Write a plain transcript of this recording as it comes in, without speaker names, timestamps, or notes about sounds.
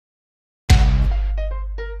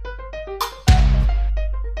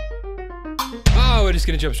we're just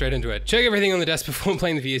gonna jump straight into it. Check everything on the desk before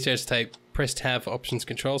playing the VHS tape. Press tab for options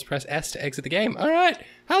controls, press S to exit the game. Alright,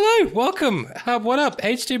 hello, welcome. What up,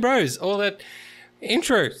 H2 bros, all that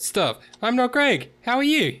intro stuff. I'm not Greg, how are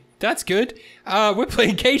you? That's good. We're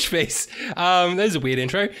playing Cage Face. There's a weird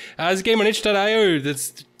intro. There's a game on itch.io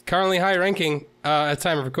that's currently high ranking at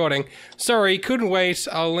time of recording. Sorry, couldn't wait.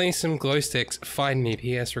 I'll lay some glow sticks. Find me,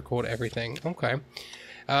 PS, record everything. Okay.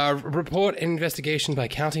 Report investigation by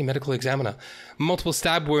county medical examiner. Multiple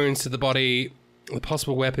stab wounds to the body. The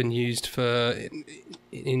possible weapon used for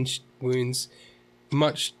wounds.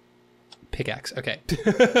 Much pickaxe. Okay.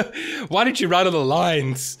 Why did you run on the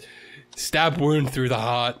lines? Stab wound through the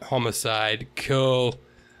heart. Homicide. Cool.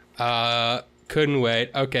 Couldn't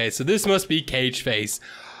wait. Okay, so this must be Cage Face.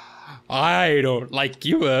 I don't like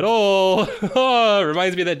you at all. Oh,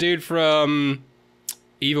 reminds me of that dude from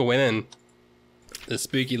Evil Women. The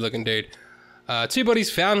spooky looking dude. Two bodies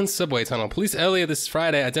found in subway tunnel. Police earlier this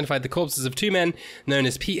Friday identified the corpses of two men known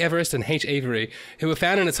as P. Everest and H. Avery, who were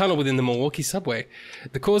found in a tunnel within the Milwaukee subway.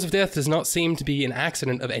 The cause of death does not seem to be an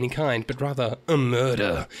accident of any kind, but rather a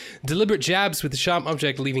murder. Deliberate jabs with the sharp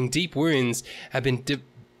object leaving deep wounds have been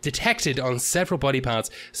detected on several body parts,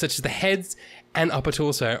 such as the heads and upper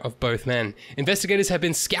torso of both men. Investigators have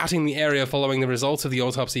been scouting the area following the results of the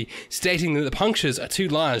autopsy, stating that the punctures are too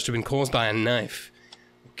large to have been caused by a knife.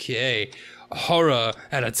 Okay. Horror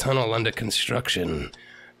at a tunnel under construction.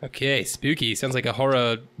 Okay, spooky. Sounds like a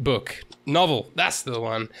horror book. Novel. That's the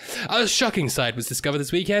one. A shocking sight was discovered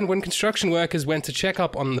this weekend when construction workers went to check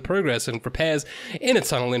up on the progress of repairs in a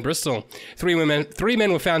tunnel in Bristol. Three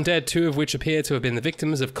men were found dead, two of which appear to have been the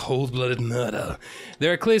victims of cold-blooded murder.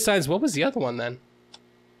 There are clear signs. What was the other one then?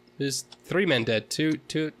 There's three men dead. Two.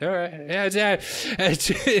 All right.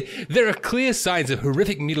 There are clear signs of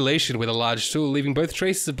horrific mutilation with a large tool, leaving both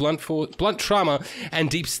traces of blunt trauma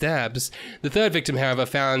and deep stabs. The third victim, however,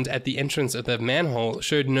 found at the entrance of the manhole,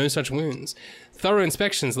 showed no such wounds. Thorough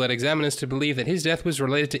inspections led examiners to believe that his death was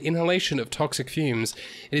related to inhalation of toxic fumes.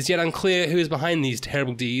 It is yet unclear who is behind these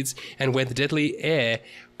terrible deeds and where the deadly air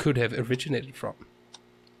could have originated from.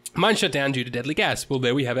 Mine shut down due to deadly gas. Well,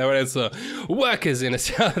 there we have our answer. Workers in a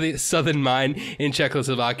southern mine in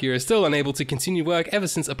Czechoslovakia are still unable to continue work ever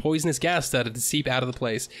since a poisonous gas started to seep out of the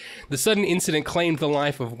place. The sudden incident claimed the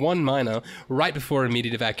life of one miner right before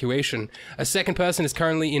immediate evacuation. A second person is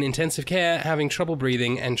currently in intensive care, having trouble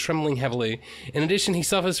breathing and trembling heavily. In addition, he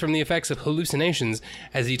suffers from the effects of hallucinations,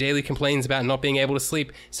 as he daily complains about not being able to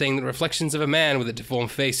sleep, saying that reflections of a man with a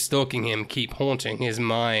deformed face stalking him keep haunting his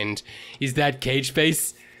mind. Is that Cage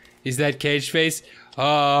Face? Is that Cage Face?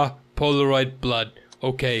 Polaroid blood.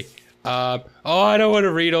 Okay. Oh, I don't want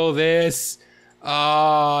to read all this.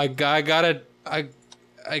 I gotta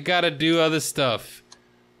do other stuff.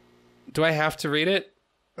 Do I have to read it?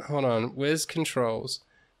 Hold on. Where's controls?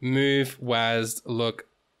 Move, WASD, look,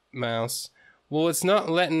 mouse. Well, it's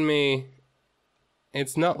not letting me.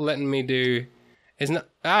 It's not letting me do. It's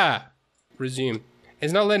not. Resume.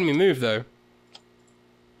 It's not letting me move though.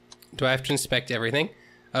 Do I have to inspect everything?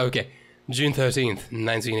 Okay, June 13th,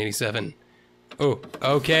 1987. Oh,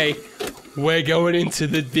 okay. We're going into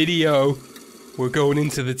the video. We're going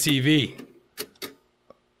into the TV.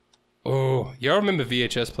 Oh, y'all remember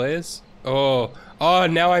VHS players? Oh,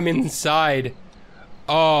 now I'm inside.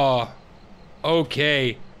 Oh,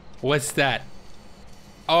 okay. What's that?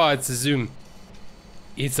 Oh, it's a zoom.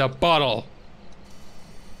 It's a bottle.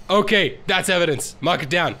 Okay, that's evidence. Mark it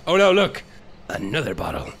down. Oh no, look. Another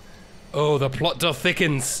bottle. Oh, the plot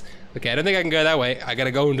thickens. Okay, I don't think I can go that way. I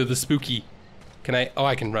gotta go into the spooky. Can I? Oh,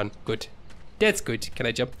 I can run. Good. That's good. Can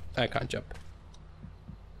I jump? I can't jump.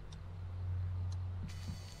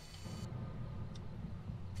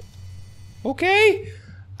 Okay.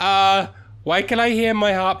 Why can I hear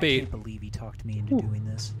my heartbeat? I can't believe he talked me into doing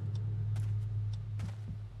this.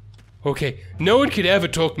 Okay, no one could ever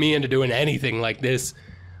talk me into doing anything like this.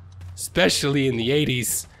 Especially in the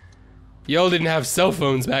 80s. Y'all didn't have cell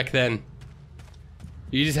phones back then.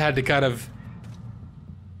 You just had to kind of...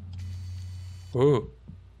 Oh,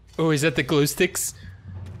 is that the glow sticks?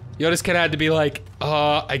 Y'all just kind of had to be like,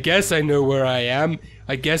 I guess I know where I am.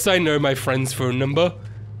 I guess I know my friend's phone number.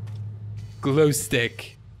 Glow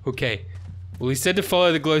stick. Okay. Well, he said to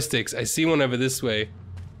follow the glow sticks. I see one over this way.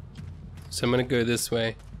 So I'm gonna go this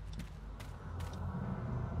way.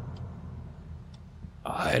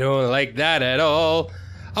 I don't like that at all.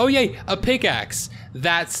 Oh yay, a pickaxe.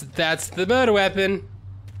 That's the murder weapon.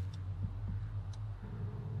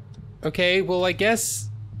 Okay, well I guess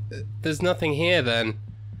there's nothing here then.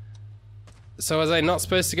 So was I not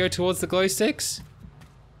supposed to go towards the glow sticks?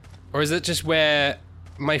 Or is it just where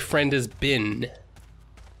my friend has been?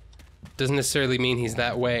 doesn't necessarily mean he's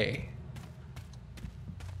that way.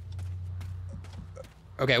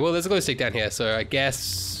 Okay, well, there's a glow stick down here, so I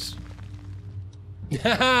guess...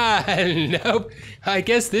 Nope. I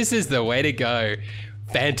guess this is the way to go.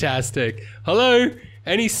 Fantastic. Hello?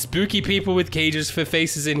 Any spooky people with cages for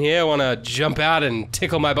faces in here wanna jump out and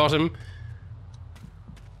tickle my bottom?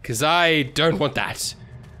 Cause I don't want that.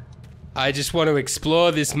 I just want to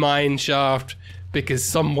explore this mine shaft because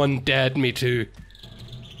someone dared me to.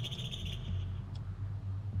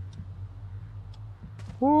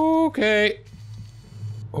 Okay.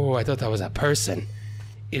 Oh, I thought that was a person.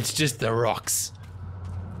 It's just the rocks.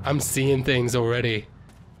 I'm seeing things already.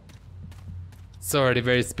 It's already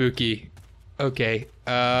very spooky. Okay, is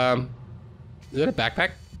that a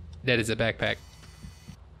backpack? That is a backpack.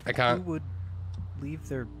 I can't. Who would leave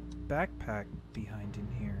their backpack behind in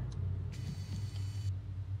here?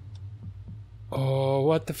 Oh,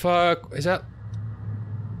 what the fuck? Is that...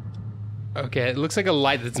 Okay, it looks like a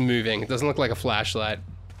light that's moving. It doesn't look like a flashlight.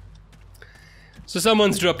 So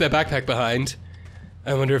someone's dropped their backpack behind.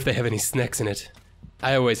 I wonder if they have any snacks in it.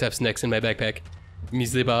 I always have snacks in my backpack.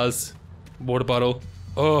 Muesli bars, water bottle.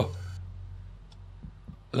 Oh.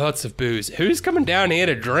 Lots of booze. Who's coming down here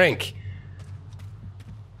to drink?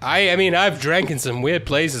 I mean, I've drank in some weird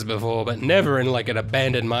places before, but never in like an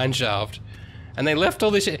abandoned mine shaft. And they left all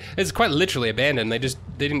this shit. It's quite literally abandoned. They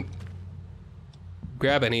didn't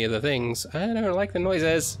grab any of the things. I don't like the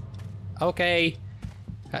noises. Okay.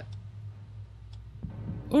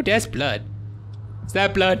 Oh, that's blood. Is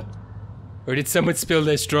that blood? Or did someone spill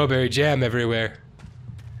their strawberry jam everywhere?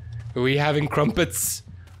 Are we having crumpets?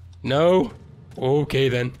 No? Okay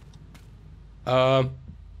then.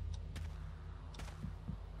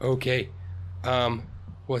 Okay.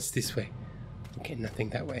 What's this way? Okay,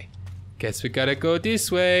 nothing that way. Guess we gotta go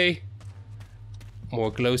this way. More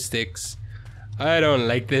glow sticks. I don't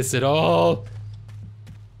like this at all.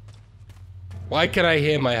 Why can I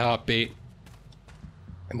hear my heartbeat?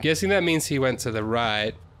 I'm guessing that means he went to the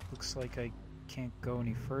right. Looks like I can't go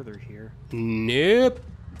any further here. Nope.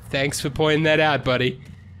 Thanks for pointing that out, buddy.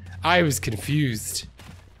 I was confused.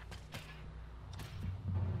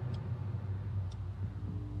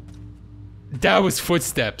 That was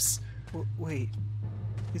footsteps. Wait.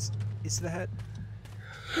 Is that...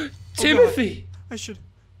 Timothy! Oh,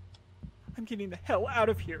 I'm getting the hell out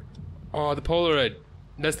of here. Oh, the Polaroid.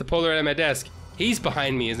 That's the Polaroid at my desk. He's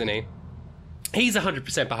behind me, isn't he? He's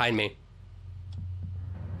 100% behind me.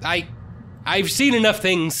 I've seen enough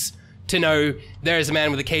things to know there is a man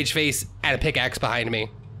with a cage face and a pickaxe behind me.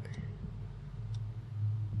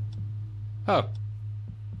 Oh.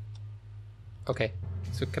 Okay.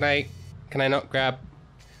 So can I not grab...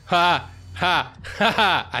 Ha! Ha! Ha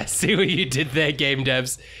ha! I see what you did there, game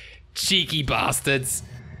devs. Cheeky bastards.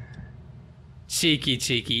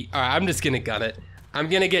 Cheeky. Alright, I'm just gonna gun it.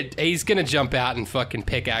 He's gonna jump out and fucking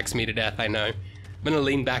pickaxe me to death, I know. I'm gonna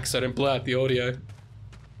lean back so I don't blow out the audio.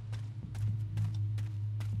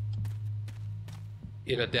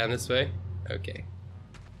 You're not down this way? Okay.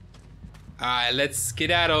 Alright, let's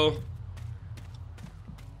skedaddle.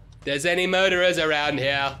 If there's any murderers around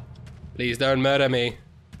here, please don't murder me.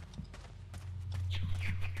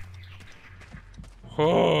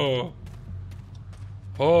 Oh.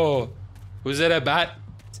 Oh. Was it a bat?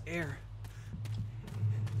 It's air.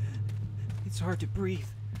 It's hard to breathe.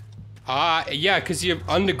 Yeah, because you're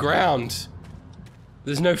underground.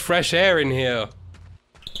 There's no fresh air in here.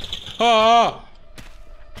 Oh!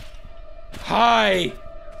 Hi!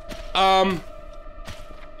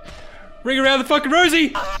 Ring around the fucking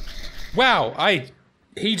Rosie! Wow,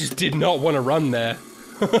 he just did not want to run there.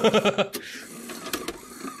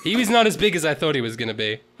 He was not as big as I thought he was gonna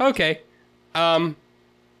be. Okay.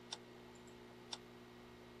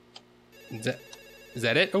 Is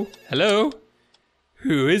that it? Oh, hello?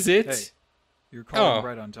 Who is it? Hey, you're calling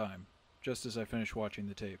right on time, just as I finished watching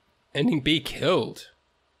the tape. Ending B killed.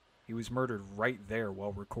 He was murdered right there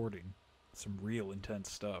while recording. Some real intense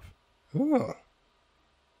stuff. Oh.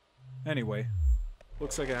 Anyway,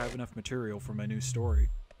 looks like I have enough material for my new story.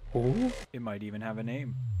 Ooh. It might even have a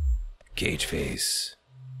name. Cage face.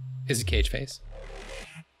 Is it cage face?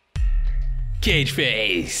 Cage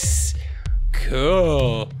face!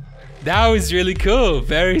 Cool. That was really cool.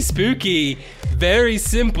 Very spooky. Very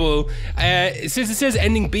simple. Since it says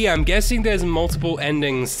ending B, I'm guessing there's multiple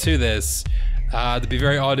endings to this. That'd be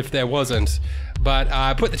very odd if there wasn't. But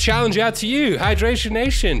I put the challenge out to you, Hydration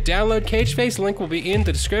Nation. Download Cageface, link will be in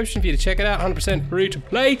the description for you to check it out. 100% free to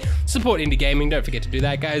play. Support indie gaming, don't forget to do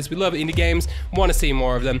that, guys. We love indie games, want to see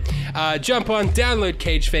more of them. Jump on, download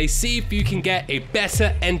Cageface, see if you can get a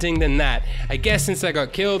better ending than that. I guess since I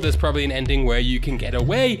got killed, there's probably an ending where you can get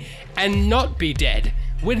away and not be dead.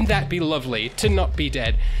 Wouldn't that be lovely, to not be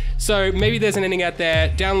dead? So maybe there's an ending out there.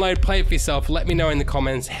 Download, play it for yourself. Let me know in the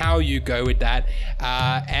comments how you go with that.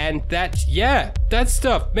 And that, yeah, that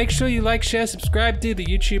stuff. Make sure you like, share, subscribe, do the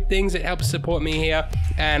YouTube things. It helps support me here.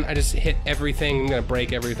 And I just hit everything. I'm gonna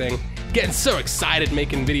break everything. Getting so excited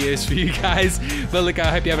making videos for you guys. But look,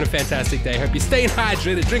 I hope you're having a fantastic day. Hope you're staying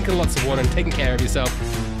hydrated, drinking lots of water, and taking care of yourself.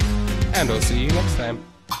 And I'll see you next time.